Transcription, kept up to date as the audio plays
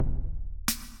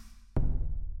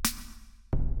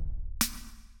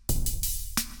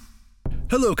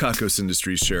Hello, Kakos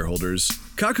Industries shareholders.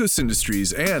 Kakos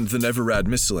Industries and the Never Rad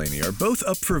Miscellany are both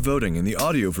up for voting in the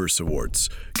Audioverse Awards.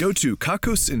 Go to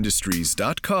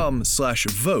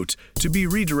kakosindustries.com/vote to be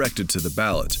redirected to the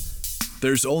ballot.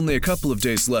 There's only a couple of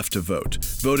days left to vote.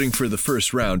 Voting for the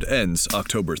first round ends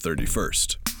October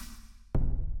 31st.